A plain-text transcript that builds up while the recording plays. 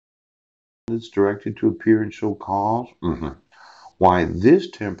that's directed to appear and show cause. Why this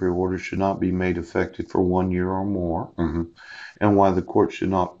temporary order should not be made effective for 1 year or more. And why the court should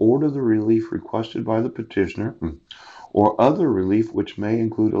not order the relief requested by the petitioner or other relief which may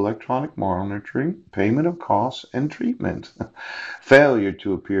include electronic monitoring, payment of costs, and treatment. Failure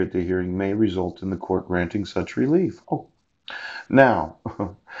to appear at the hearing may result in the court granting such relief. Oh, now,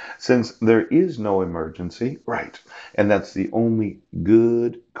 since there is no emergency, right, and that's the only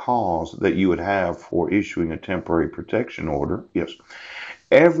good cause that you would have for issuing a temporary protection order, yes,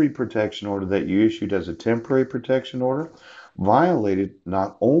 every protection order that you issued as a temporary protection order violated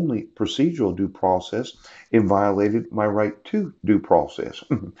not only procedural due process, it violated my right to due process.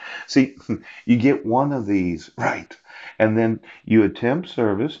 See, you get one of these, right, and then you attempt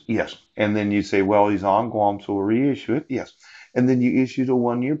service, yes, and then you say, well, he's on Guam, so we'll reissue it, yes, and then you issued a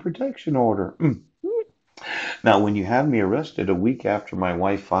 1 year protection order. Now, when you had me arrested a week after my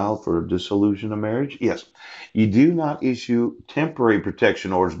wife filed for dissolution of marriage, yes, you do not issue temporary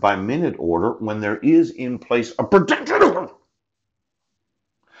protection orders by minute order when there is in place a protection order.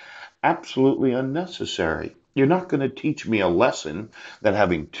 Absolutely unnecessary. You're not going to teach me a lesson that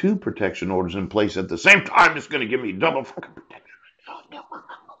having two protection orders in place at the same time is going to give me double fucking protection.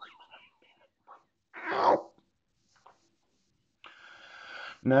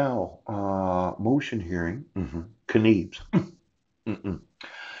 Now, motion hearing, Knieves.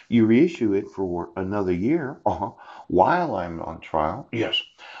 You reissue it for another year while I'm on trial. Yes,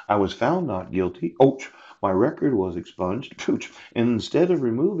 I was found not guilty. Ouch, my record was expunged. Ouch. And instead of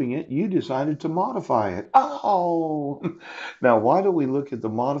removing it, you decided to modify it. Oh, now why don't we look at the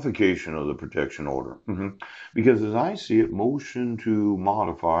modification of the protection order? Because as I see it, motion to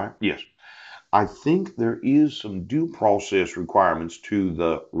modify, yes, I think there is some due process requirements to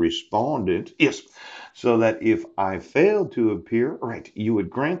the respondent. Yes, so that if I fail to appear, right, you would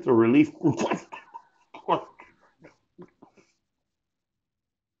grant the relief request.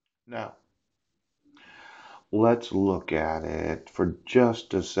 Now, let's look at it for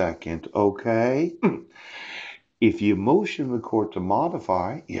just a second, okay? If you motion the court to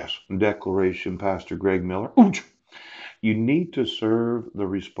modify, yes, declaration, Pastor Greg Miller, you need to serve the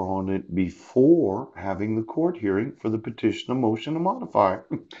respondent before having the court hearing for the petition of motion to modify.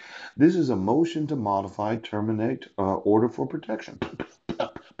 This is a motion to modify, terminate, order for protection.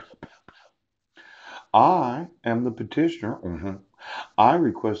 I am the petitioner. I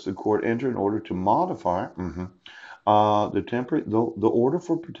request the court enter an order to modify the order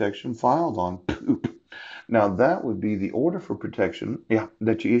for protection filed on poop. Now that would be the order for protection, yeah,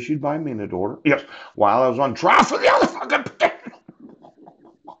 that you issued by minute order. Yes, while I was on trial for the other fucking protection.